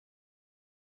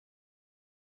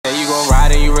gon'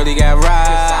 ride and you really got ride.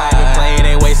 I ain't been playing,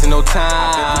 ain't wasting no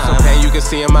time. Some pain you can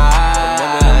see in my eyes.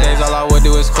 Remember them days, all I would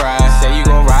do is cry. Say you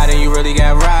gon' ride and you really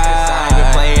got ride. I ain't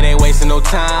been playing, ain't wasting no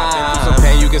time. Some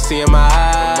pain you can see in my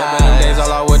eyes. Remember them days,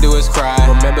 all I would do is cry.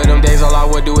 Remember them days, all I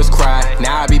would do is cry.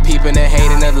 Now I be peeping and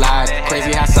hating the lies.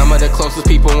 Crazy how some of the closest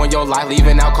people in your life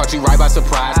leaving out caught you right by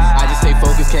surprise. I just stay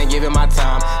focused, can't give it my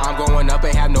time. I'm going up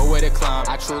and have nowhere to climb.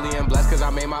 I truly am blessed cause I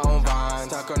made my own vine.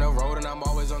 Stuck on the road and I'm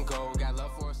always on go. Got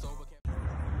love for a sober.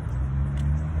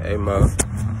 Hey Mo,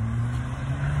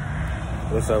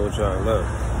 what's up with y'all? Look,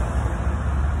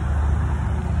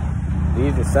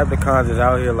 these Decepticons is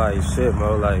out here like shit,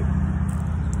 Mo. Like,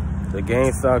 the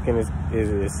gangstalking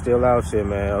is still out shit,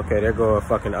 man. Okay, there go a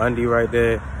fucking undie right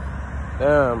there.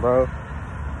 Damn, bro.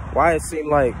 Why it seem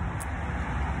like,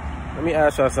 let me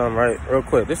ask y'all something, right? Real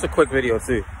quick. This is a quick video,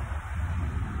 too.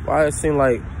 Why it seem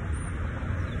like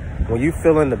when you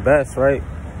feeling the best, right?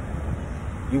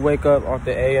 You wake up off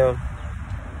the AM,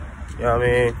 you know what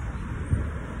I mean?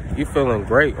 You feeling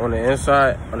great on the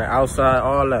inside, on the outside,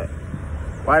 all that.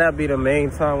 Why that be the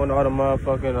main time when all the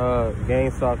motherfucking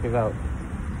gangstalk is out?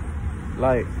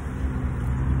 Like,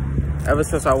 ever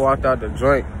since I walked out the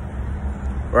joint,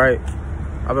 right?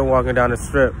 I've been walking down the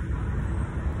strip.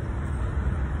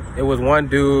 It was one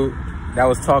dude that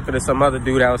was talking to some other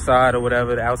dude outside or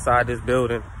whatever, outside this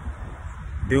building.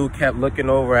 Dude kept looking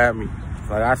over at me.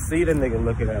 Like, I see the nigga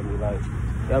looking at me, like, you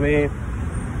know what I mean?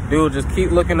 Dude just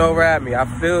keep looking over at me. I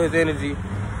feel his energy.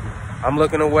 I'm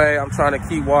looking away. I'm trying to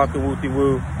keep walking,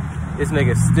 woo-de-woo. This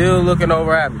nigga still looking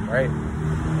over at me, right?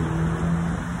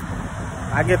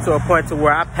 I get to a point to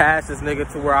where I pass this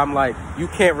nigga to where I'm like, you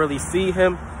can't really see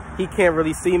him. He can't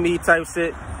really see me type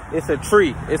shit. It's a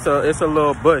tree. It's a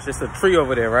little bush. It's a tree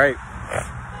over there, right?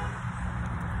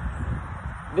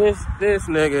 This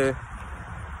nigga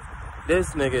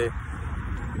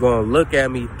gonna look at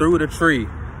me through the tree.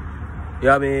 You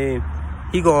know what I mean?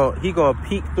 He gonna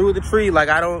peek through the tree like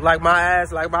I don't, like my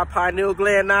ass, like my pineal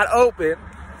gland not open.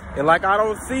 And like I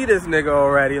don't see this nigga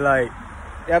already. Like,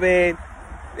 you know what I mean?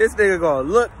 This nigga gonna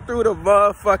look through the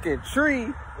motherfucking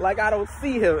tree like I don't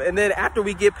see him. And then after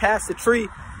we get past the tree,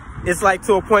 it's like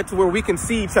to a point to where we can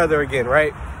see each other again,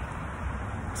 right?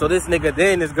 So this nigga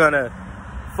then is gonna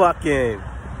fucking,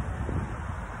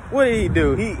 what did he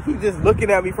do? He just looking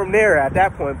at me from there at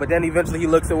that point, but then eventually he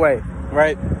looks away,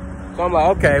 right? So I'm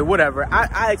like, okay, whatever.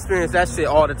 I experience that shit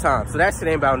all the time. So that shit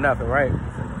ain't about nothing, right?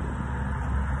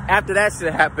 After that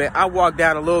shit happened, I walked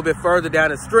down a little bit further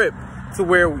down the strip to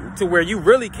where you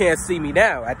really can't see me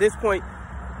now. At this point,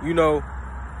 you know,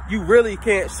 you really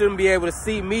shouldn't be able to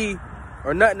see me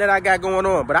or nothing that I got going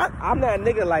on. But I'm that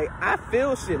nigga, like, I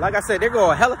feel shit. Like I said, they're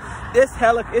going it's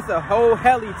a whole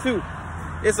heli too.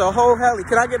 It's a whole heli.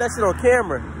 Can I get that shit on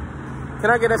camera? Can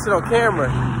I get that shit on camera?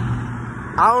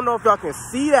 I don't know if y'all can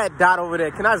see that dot over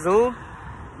there. Can I zoom?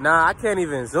 Nah, I can't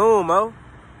even zoom, Mo.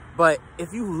 But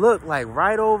if you look, like,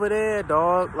 right over there,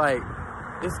 dog, like,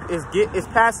 it's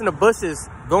passing the bushes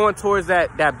going towards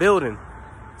that building.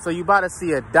 So you about to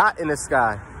see a dot in the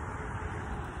sky.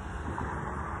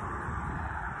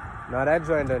 Nah, that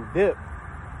joint done dipped.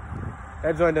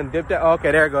 That joint done dipped out.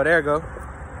 Okay, there it go.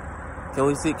 Can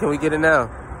we see? Can we get it now?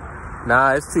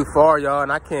 Nah, it's too far, y'all,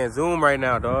 and I can't zoom right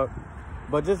now, dog.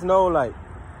 But just know, like,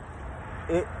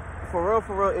 it, for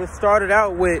real, it started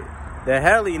out with the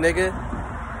heli, nigga.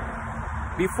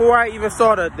 Before I even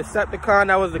saw the Decepticon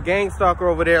that was the gangstalker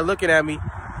over there looking at me,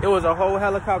 it was a whole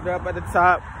helicopter up at the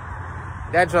top.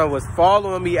 That joint was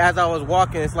following me as I was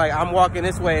walking. It's like I'm walking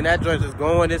this way and that joint just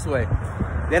going this way.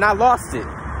 Then I lost it.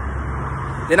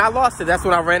 That's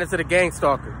when I ran into the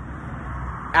gangstalker.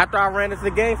 After I ran into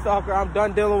the gangstalker, I'm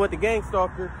done dealing with the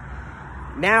gangstalker.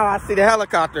 Now I see the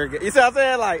helicopter again. You see what I'm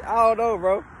saying? Like, I don't know,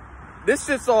 bro. This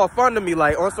shit's all fun to me.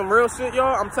 Like, on some real shit,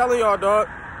 y'all, I'm telling y'all, dog.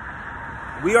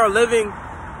 We are living,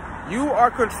 you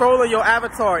are controlling your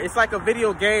avatar. It's like a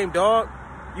video game, dog.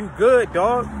 You good,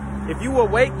 dog. If you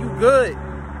awake, you good.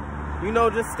 You know,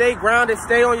 just stay grounded,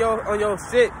 stay on your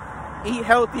shit. Eat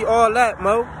healthy, all that,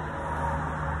 Mo.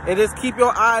 And just keep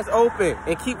your eyes open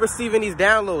and keep receiving these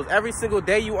downloads. Every single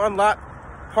day you unlock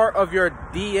part of your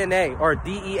DNA, or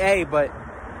DEA, but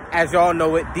as y'all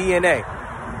know it, DNA.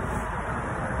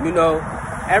 You know,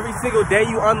 every single day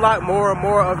you unlock more and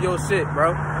more of your shit,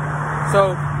 bro.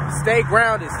 So stay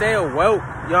grounded, stay awake. You know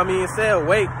what I mean? Stay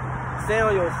awake. Stay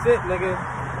on your shit, nigga.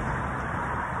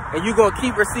 And you gonna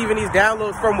keep receiving these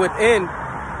downloads from within.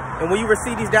 And when you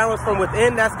receive these downloads from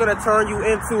within, that's gonna turn you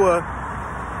into a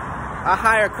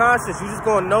higher conscious. You just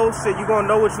gonna know shit. You gonna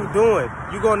know what you're doing.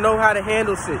 You gonna know how to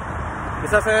handle shit. You know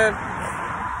what I'm saying?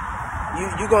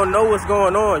 You gonna know what's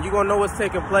going on. You gonna know what's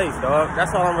taking place, dog.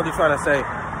 That's all I'm really trying to say.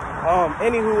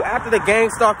 Anywho, after the gang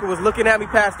stalker was looking at me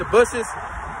past the bushes,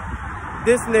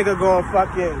 this nigga going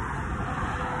fucking,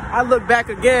 I look back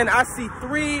again, I see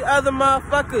 3 other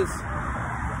motherfuckers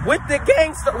with the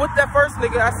gangster, with that first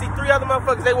nigga. I see 3 other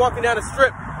motherfuckers, they walking down the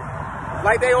strip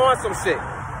like they on some shit.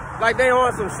 Like they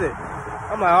on some shit.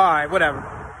 I'm like, all right, whatever.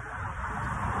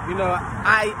 You know,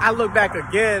 I look back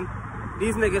again,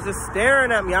 these niggas just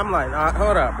staring at me. I'm like,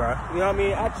 hold up, bro. You know what I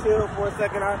mean? I chilled for a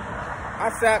second. I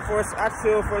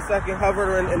chilled for a second,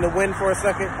 hovered in the wind for a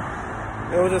second.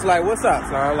 It was just like, what's up,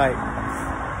 son? Like,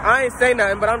 I ain't say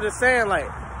nothing, but I'm just saying, like,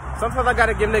 sometimes I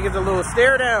gotta give niggas a little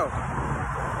stare down.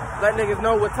 Let niggas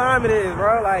know what time it is,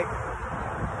 bro. Like,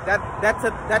 that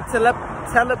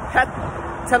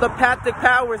telepathic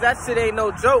powers, that shit ain't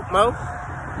no joke, mo.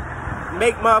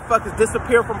 Make motherfuckers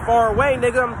disappear from far away,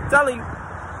 nigga, I'm telling you.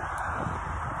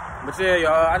 But yeah,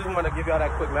 y'all, I just want to give y'all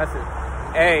that quick message.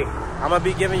 Hey, I'm gonna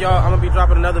be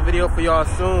dropping another video for y'all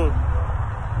soon,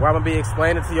 where I'm gonna be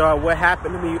explaining to y'all what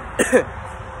happened to me,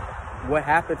 what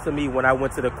happened to me when I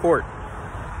went to the court.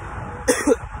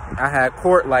 I had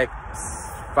court like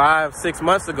 5-6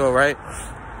 months ago, right?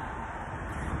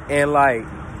 And like,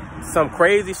 some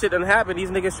crazy shit done happened.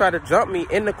 These niggas tried to jump me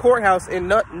in the courthouse and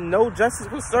no justice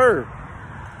was served.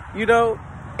 You know?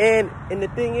 And the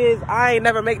thing is, I ain't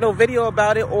never make no video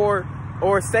about it or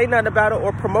say nothing about it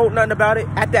or promote nothing about it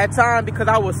at that time because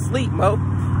I was asleep, mo.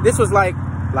 This was like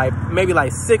maybe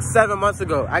like 6-7 months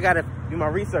ago. I gotta do my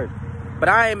research. But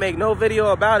I ain't make no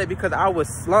video about it because I was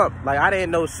slumped. Like, I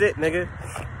didn't know shit, nigga.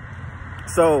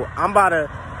 So I'm about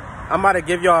to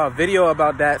give y'all a video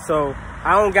about that. So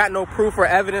I don't got no proof or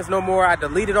evidence no more. I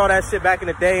deleted all that shit back in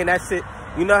the day, and that shit,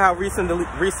 you know how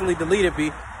recently deleted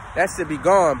be. That shit be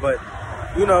gone. But,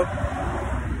 you know,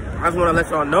 I just want to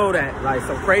let y'all know that, like,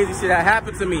 some crazy shit that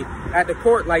happened to me at the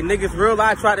court. Like, niggas real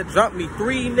life tried to jump me.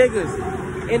 3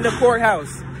 niggas in the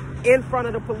courthouse in front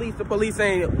of the police. The police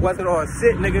wasn't on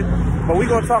shit, nigga. But we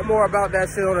gonna talk more about that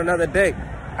shit on another day.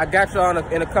 I got y'all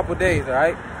in a couple days, all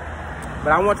right?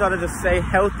 But I want y'all to just stay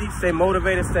healthy, stay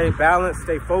motivated, stay balanced,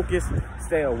 stay focused,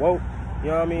 stay awoke. You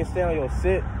know what I mean? Stay on your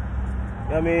shit. You know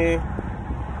what I mean?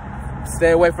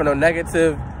 Stay away from no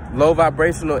negative, low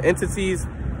vibrational entities.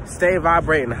 Stay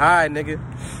vibrating high, nigga.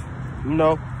 You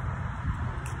know?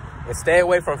 And stay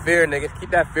away from fear, nigga. Keep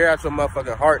that fear out your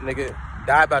motherfucking heart, nigga.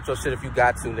 Die about your shit if you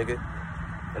got to, nigga.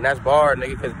 And that's barred,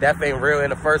 nigga, because death ain't real in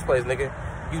the first place, nigga.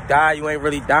 You die, you ain't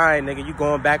really dying, nigga. You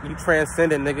going back, you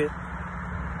transcending, nigga.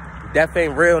 Death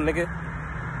ain't real, nigga.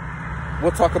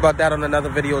 We'll talk about that on another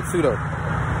video, too, though.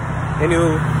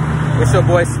 Anywho, it's your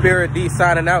boy Spirit D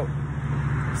signing out.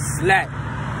 Slack.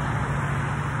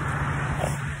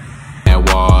 That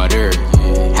water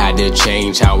had to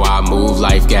change how I move.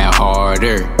 Life got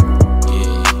harder,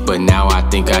 but now I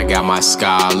think I got my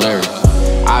scholar.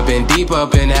 I've been deep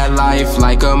up in that life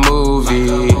like a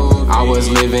movie. I was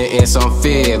living in some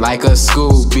fear like a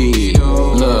Scooby.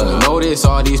 Look, notice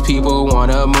all these people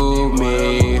wanna move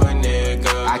me.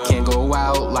 I can't go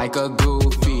out like a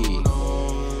goofy.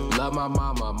 Love my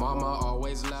mama, mama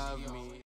always loved